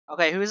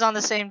Okay, who's on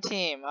the same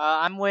team?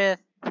 I'm with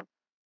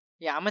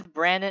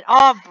Brandon.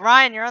 Oh,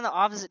 Brian, you're on the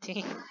opposite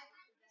team.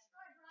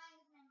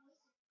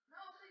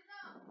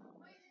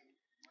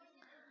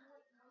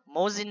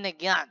 Mosin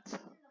Nagant.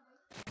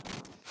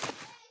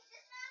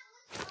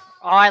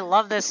 Oh, I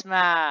love this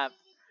map.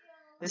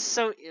 This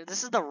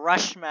is the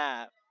rush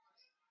map.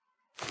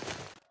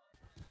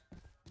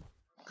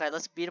 Okay,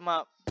 let's beat him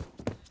up.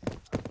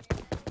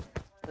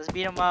 Let's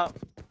beat him up.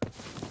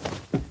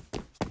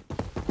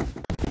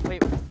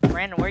 Wait,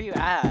 Brandon, where are you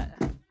at?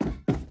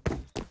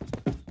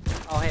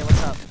 Oh, hey,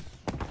 what's up?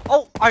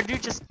 Oh, our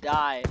dude just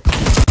died.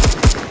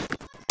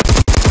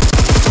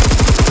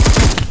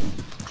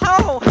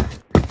 How?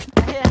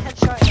 I hit a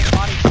headshot and a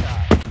body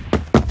shot.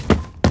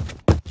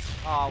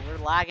 Oh,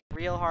 we're lagging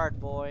real hard,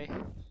 boy.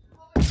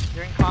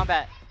 You're in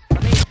combat.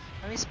 Let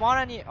me spawn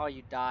on you. Oh,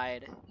 you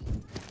died.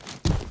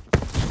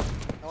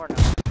 No, we're not.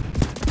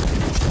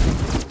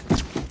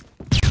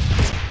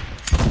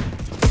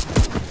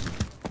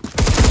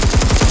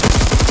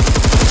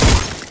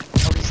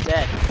 Oh, he's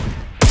dead.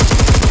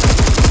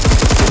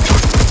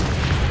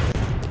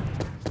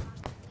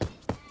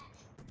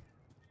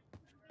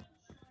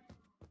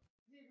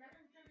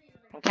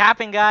 I'm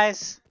capping,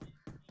 guys.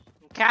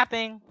 I'm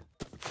capping.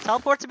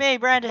 Teleport to me,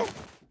 Brandon.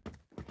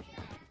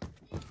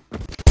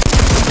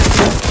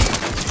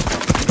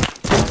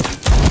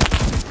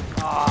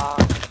 Aw,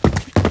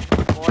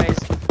 boys.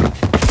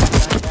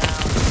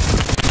 Down.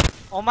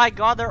 Oh my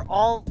god, they're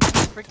all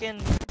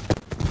freaking.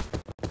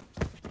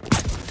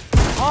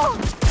 Oh!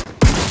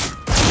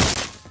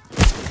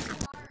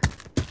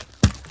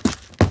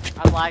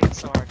 I'm lagging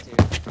so hard, too.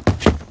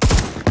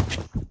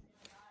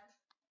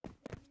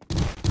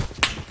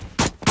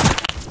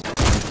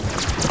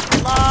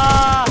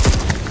 Allah!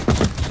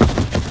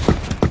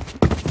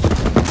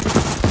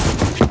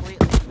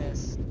 Completely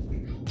missed.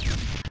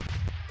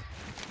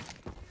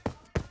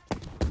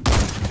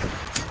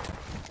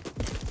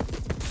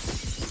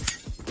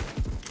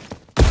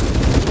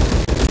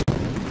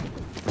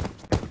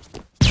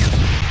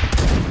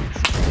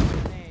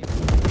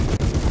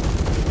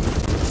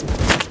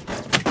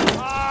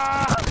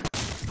 Ah!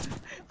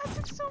 I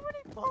took so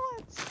many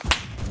bullets.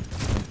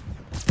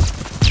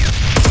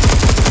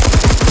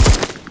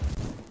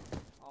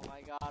 Oh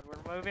my god,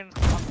 we're moving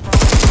up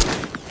front.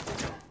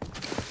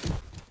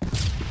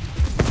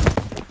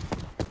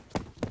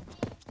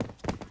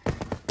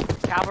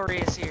 Cavalry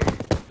is here.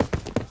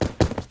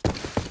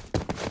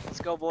 Let's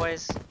go,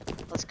 boys.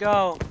 Let's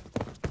go.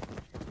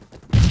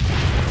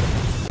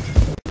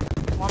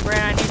 Come on,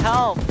 Brandon, I need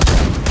help. We're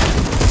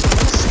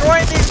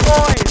destroying these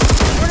boys.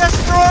 We're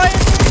destroying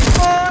these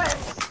boys.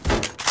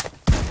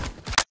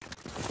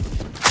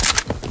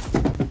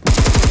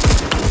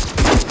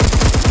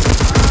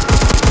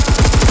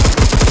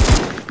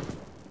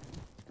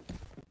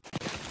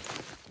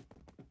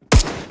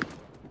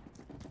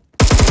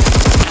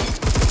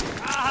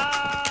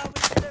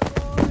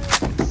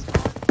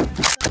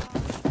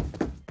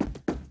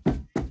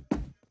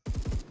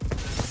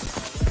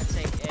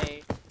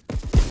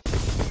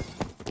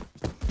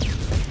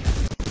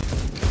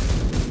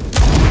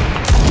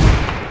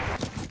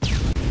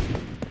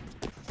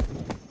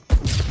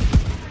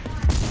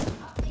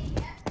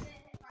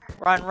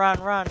 Run, run,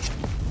 run.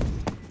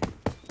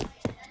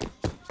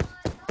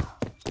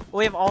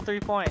 We have all 3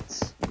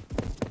 points.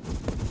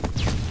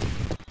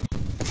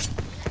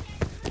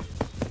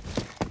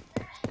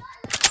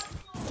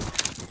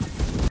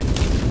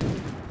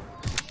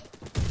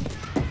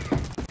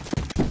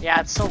 Yeah,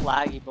 it's so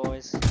laggy,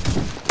 boys.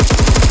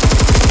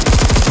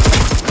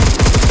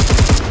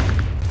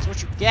 That's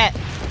what you get.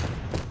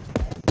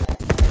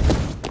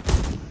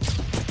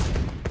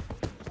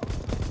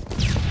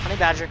 Honey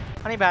badger,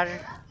 honey badger.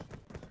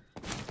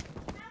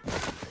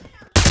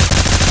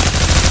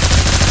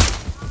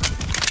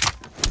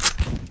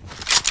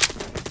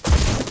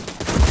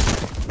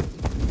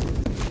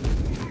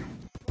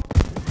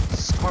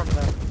 Storm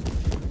them.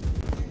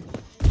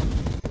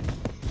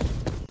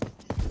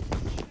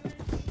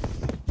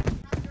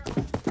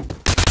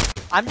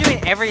 I'm doing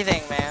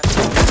everything, man.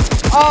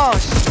 Oh,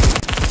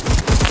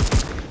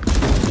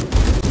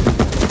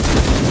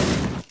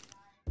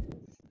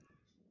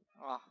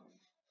 oh.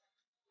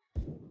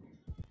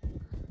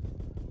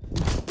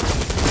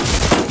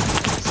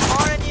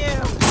 Spawning you!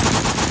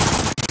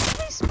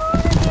 He's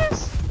spawning you!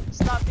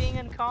 Stop being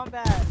in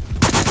combat.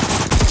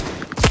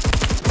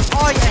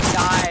 Oh, yeah,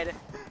 I died.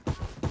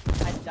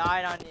 I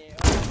died on you.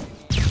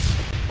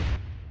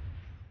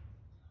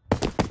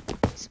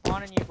 He's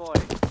spawning you, boy.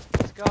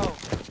 Let's go.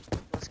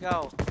 Let's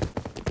go.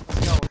 Let's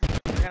go.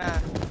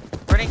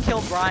 We're gonna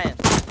kill Brian.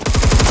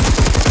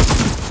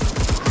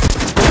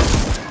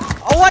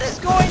 Oh, what is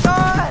going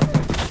on?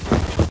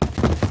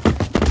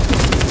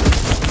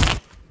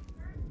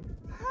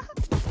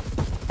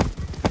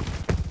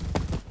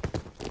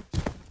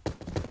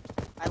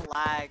 I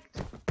lagged.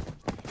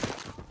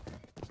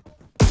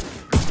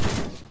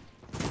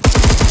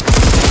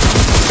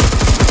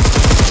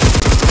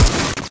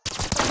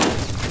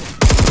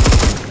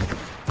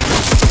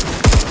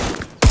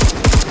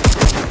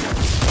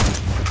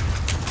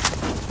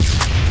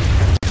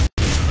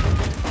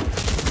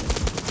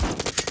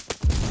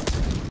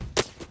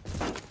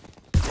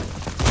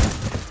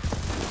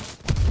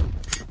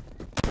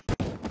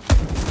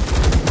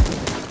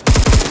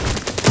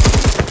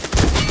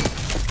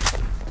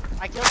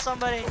 I killed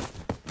somebody.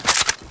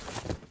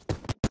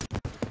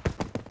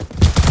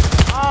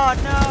 Oh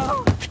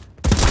no!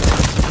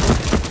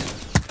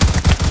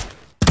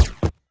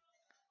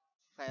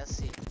 Okay, let's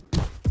see.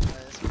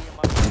 Let's beat him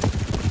up.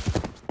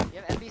 You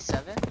have MB7?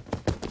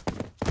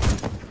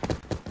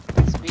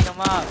 Let's beat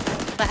him up.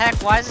 What the heck?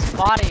 Why is his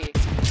body?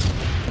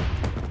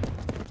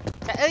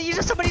 You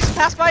just somebody just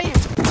passed by you.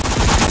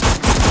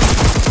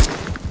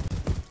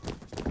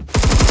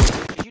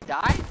 Did you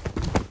die?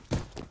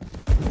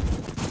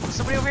 There's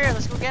somebody over here.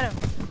 Let's go get him.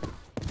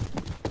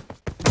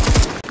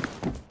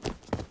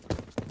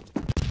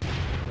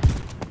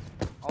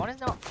 I want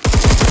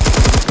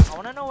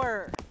to know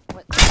where.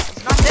 What?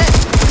 He's not dead.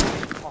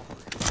 Oh.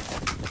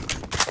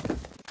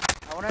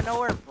 I want to know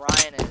where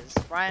Brian is.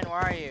 Brian, where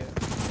are you?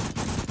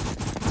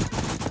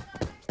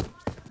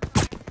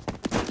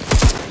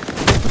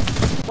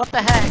 What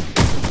the heck?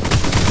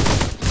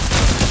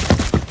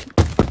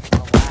 The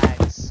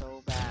lag is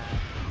so bad.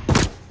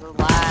 The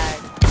lag.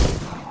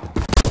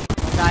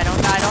 Don't die,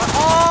 don't die, don't.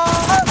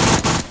 Oh!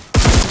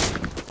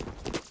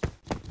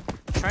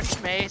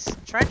 Trench mace.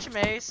 Trench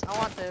mace. I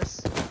want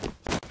this.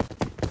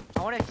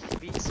 I want to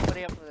beat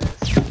somebody up with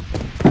this.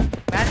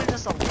 Imagine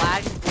just a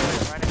lagging boy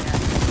running at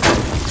me.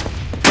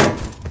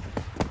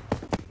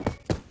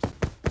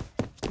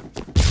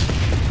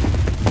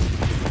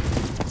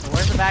 So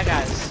where's the bad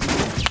guys?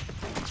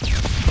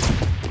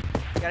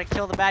 Gotta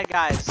kill the bad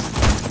guys.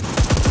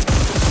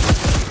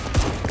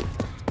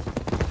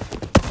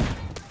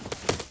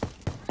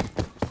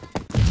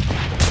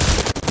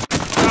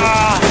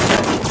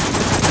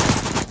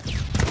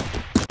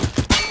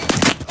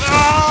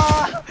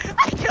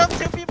 I killed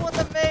 2 people with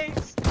the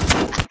mace.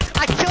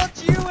 I killed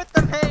you with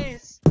the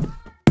mace.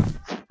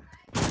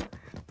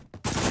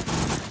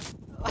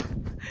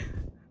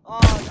 Oh,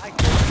 I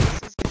killed you.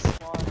 This is the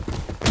spawn.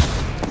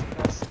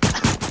 That's the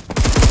best.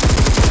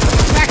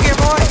 Back here,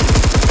 boy.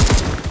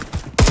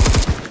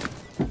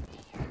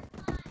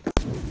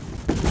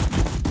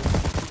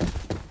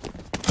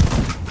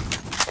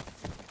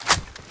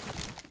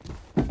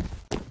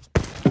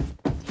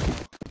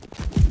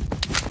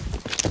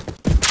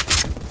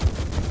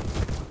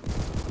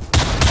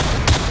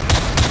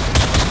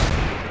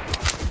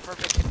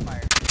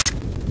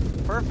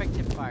 Perfect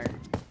hip fire.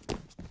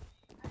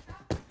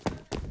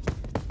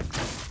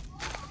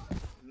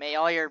 May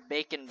all your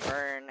bacon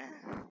burn.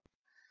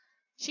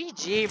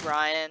 GG,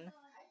 Brian.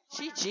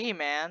 GG,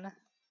 man.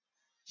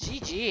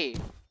 GG.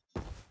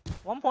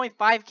 1.5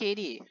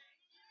 KD.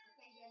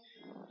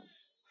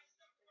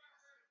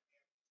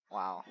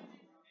 Wow.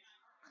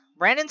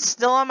 Brandon's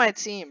still on my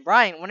team.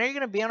 Brian, when are you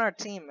gonna be on our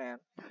team, man?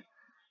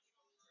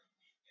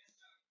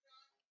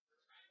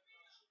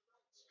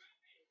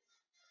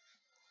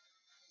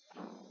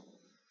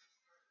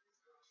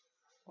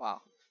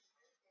 Wow.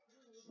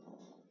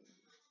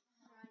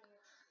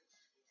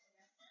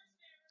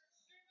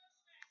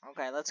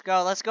 Okay, let's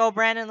go. Let's go,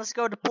 Brandon. Let's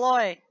go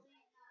deploy.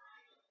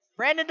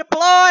 Brandon,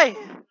 deploy!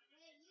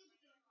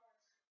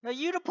 No,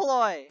 you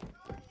deploy.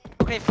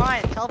 Okay,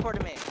 fine. Teleport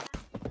to me.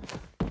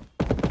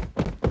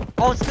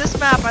 Oh, it's this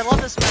map. I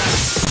love this map.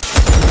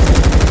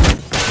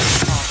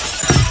 Oh,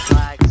 my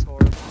lag is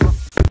horrible.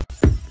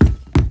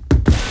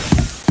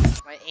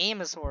 My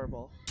aim is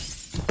horrible.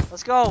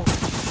 Let's go.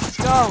 Let's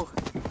go.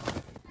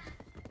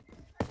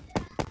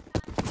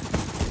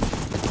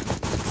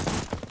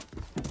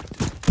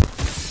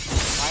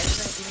 Why is it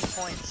gonna give me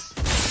points?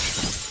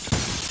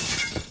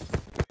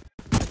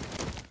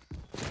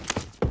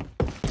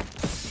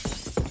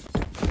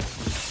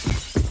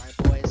 Alright,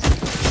 boys.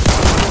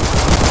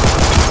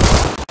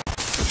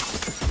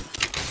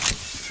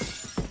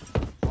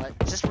 What?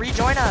 Just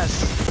rejoin us.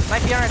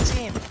 Might be on our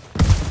team.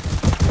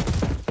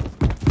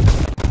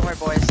 Don't worry,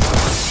 boys.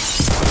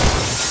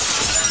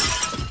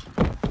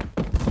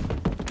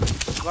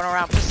 Going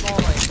around pistol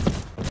only.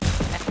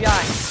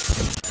 FBI.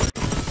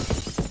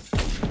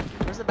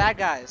 Where's the bad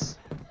guys?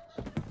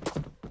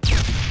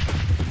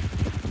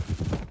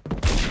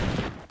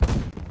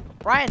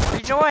 Brian,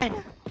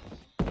 rejoin!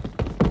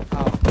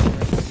 Oh.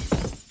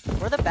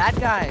 Where are the bad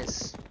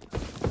guys?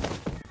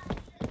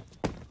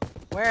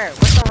 Where?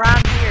 What's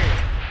around here?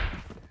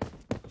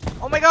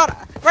 Oh my god!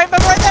 Right there!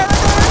 Right there!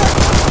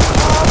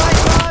 Oh my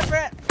god,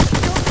 Brett!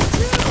 Killed me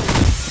too!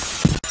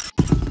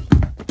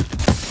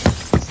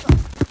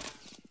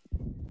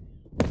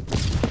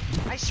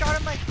 I shot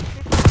him like 50.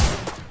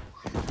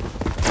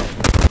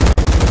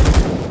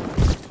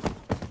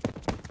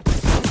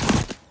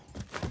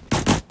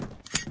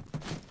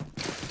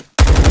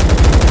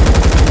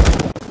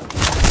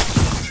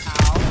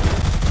 Ow.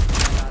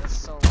 God, it's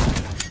so loud.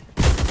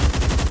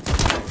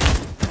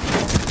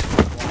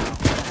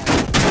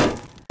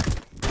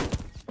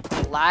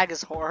 Wow. Lag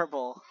is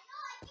horrible.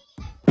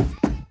 Okay,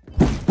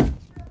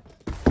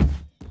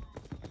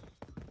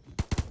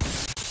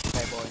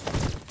 boy.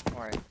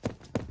 Alright.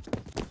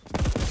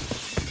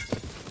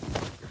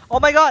 Oh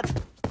my god!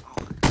 Oh,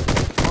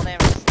 all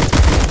damage.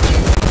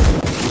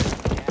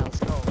 Yeah, let's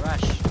go.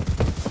 Rush.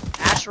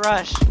 Ash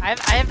rush. I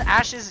have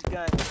Ash's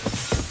gun.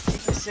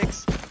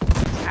 66.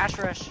 Ash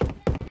rush. I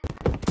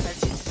have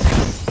 66.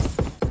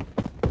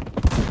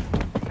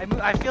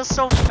 I feel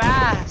so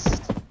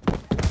fast.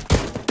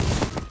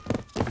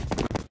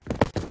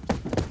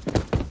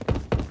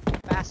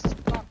 Fast as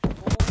fuck.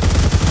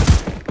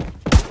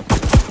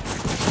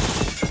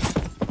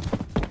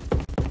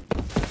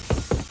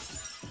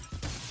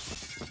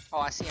 Oh,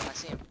 I see him. I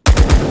see him.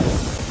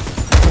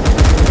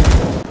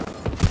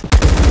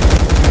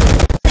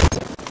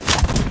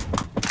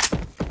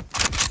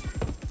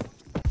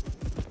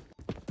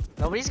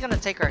 Nobody's gonna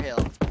take our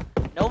hill.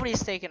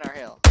 Nobody's taking our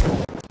hill.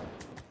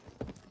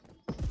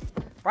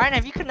 Brian,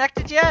 have you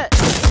connected yet?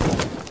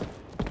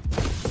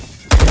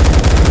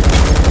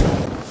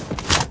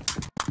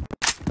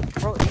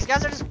 Bro, these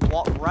guys are just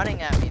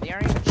running at me. They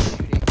aren't even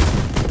shooting.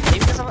 Maybe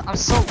because I'm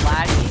so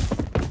laggy.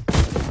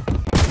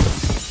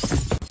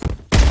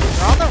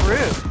 They're on the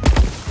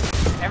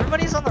roof.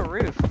 Everybody's on the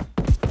roof.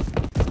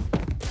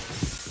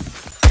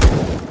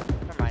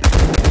 Never mind.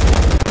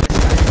 This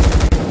guy.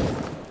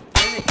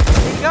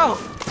 Where did he go?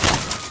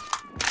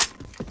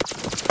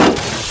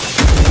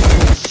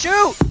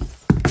 Shoot!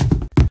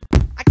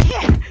 I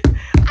can't!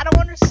 I don't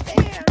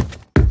understand!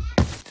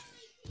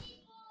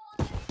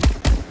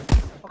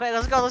 Okay,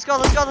 let's go, let's go,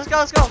 let's go, let's go,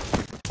 let's go!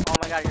 Oh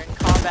my god, you're in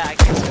combat, I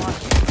can't spawn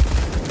you.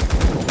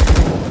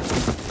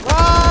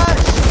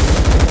 Rush!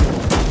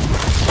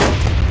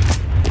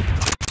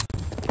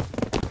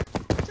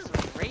 Just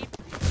raped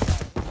these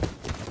guys.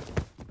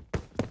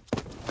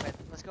 Okay,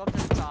 let's go up to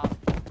the top.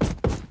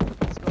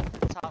 Let's go up to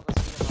the top,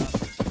 let's beat them up.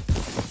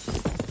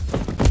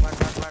 Run,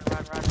 run, run,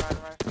 run, run, run,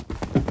 run.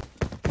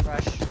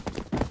 Rush.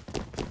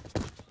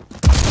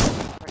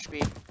 Rush B.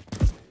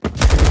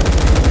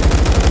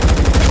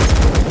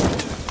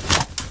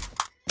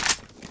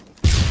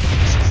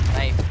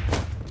 Knife.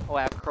 Oh, I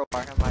have a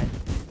crowbar. Never mind.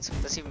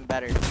 That's even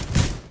better.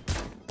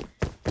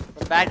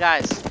 The bad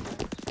guys.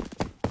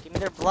 Give me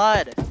their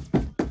blood.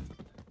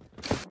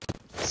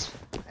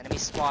 Enemy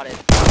spotted.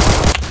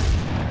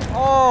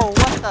 Oh,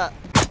 what the?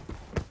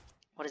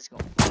 What is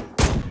going on?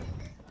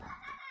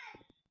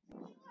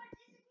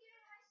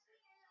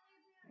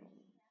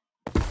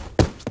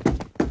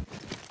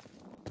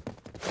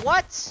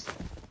 What? Is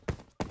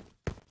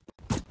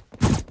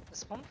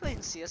someone playing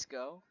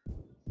CSGO?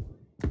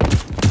 Oh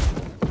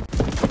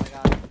my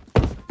god.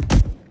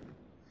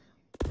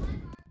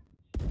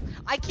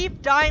 I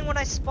keep dying when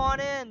I spawn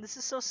in. This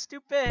is so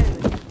stupid.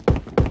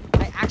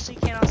 I actually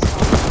cannot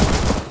spawn.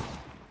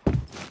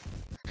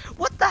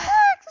 What the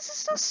heck? This is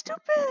so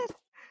stupid.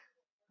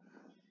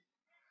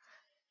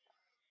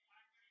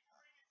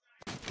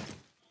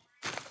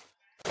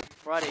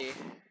 Buddy.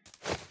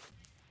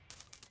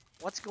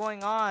 What's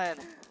going on?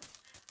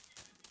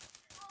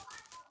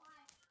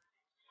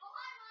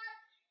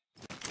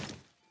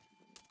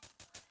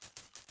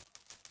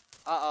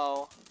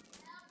 Uh-oh.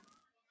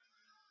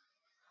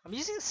 I'm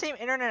using the same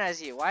internet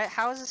as you. Why?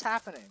 How is this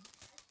happening?